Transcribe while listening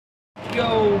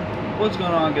Yo, what's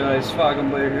going on, guys? Falcon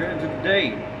Blader here, and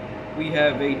today we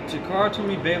have a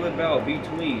Takara Bela battle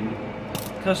between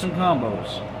custom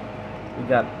combos. We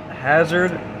got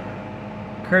Hazard,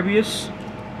 Kerbeus,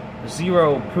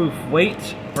 Zero Proof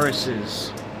Weight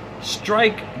versus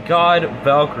Strike God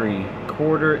Valkyrie,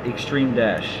 quarter Xtreme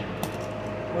Dash.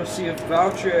 Let's see if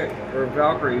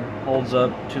Valkyrie holds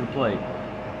up to the plate.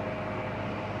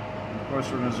 Of course,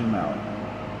 we're gonna zoom out.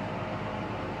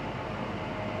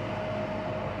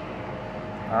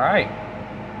 Alright,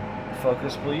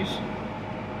 focus please. Here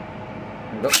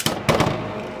we go.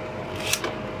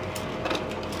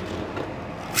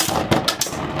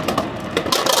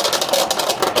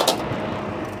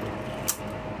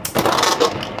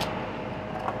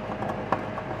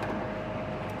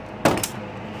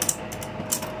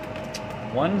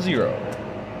 One zero.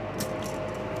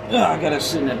 I gotta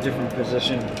sit in a different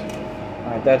position.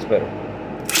 Alright, that's better.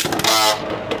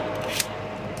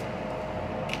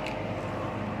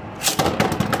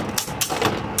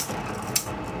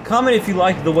 Comment if you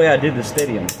liked the way I did the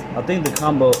stadium. I think the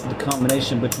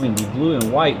combination between the blue and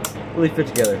white really fit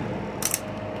together.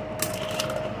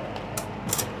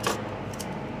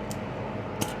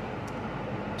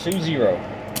 Two zero.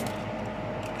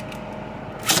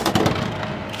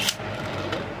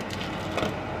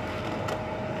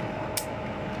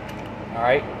 All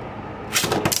right.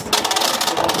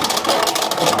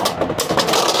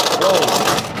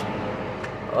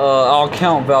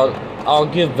 I'll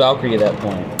give Valkyrie that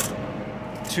point.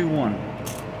 2-1.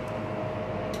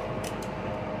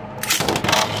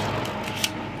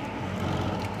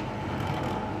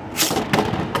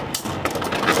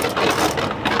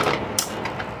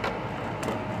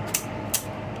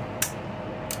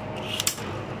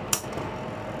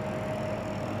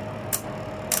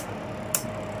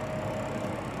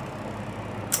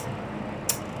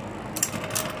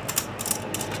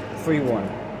 Three one.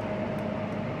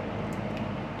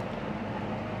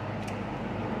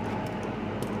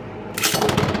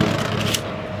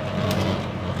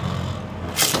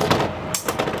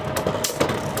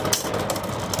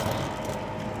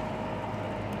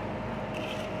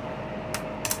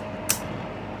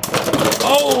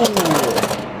 Oh!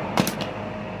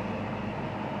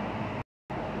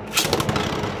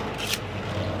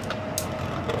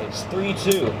 It's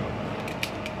 3-2.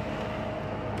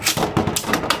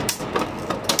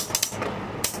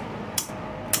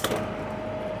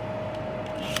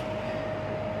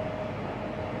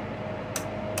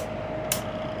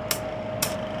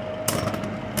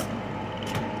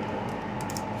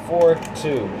 Four,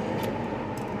 two.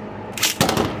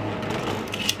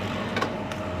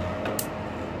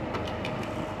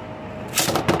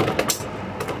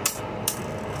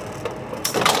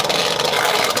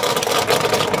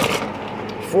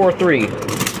 Four, three.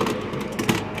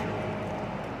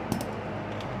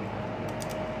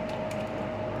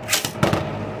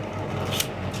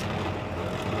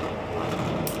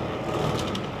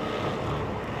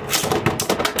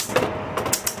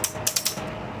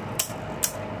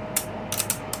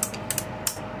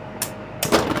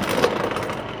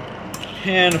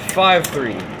 And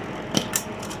 5-3.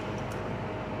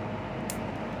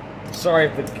 Sorry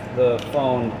if the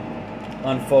phone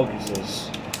unfocuses.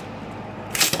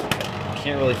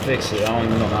 Can't really fix it. I don't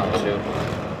even know how to.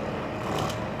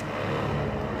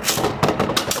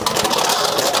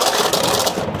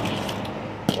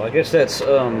 Well, I guess that's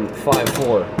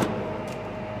 5-4.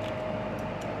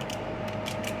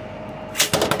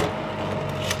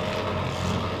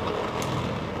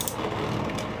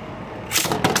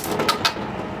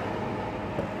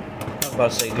 I was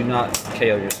about to say, do not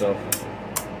KO yourself.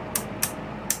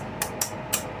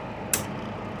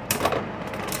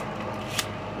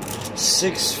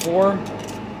 Six, four.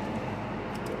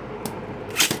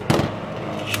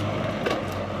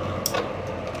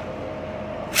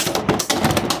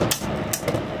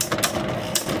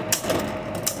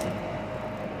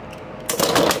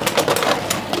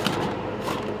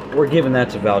 We're giving that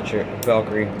to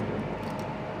Valkyrie.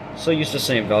 So used to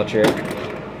saying Valkyrie.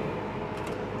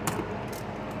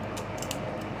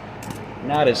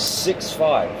 Now it is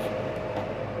 6-5.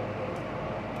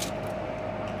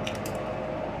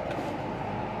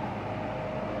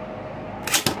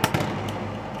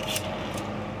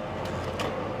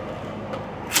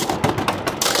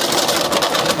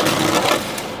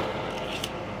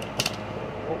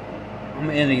 I'm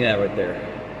ending that right there.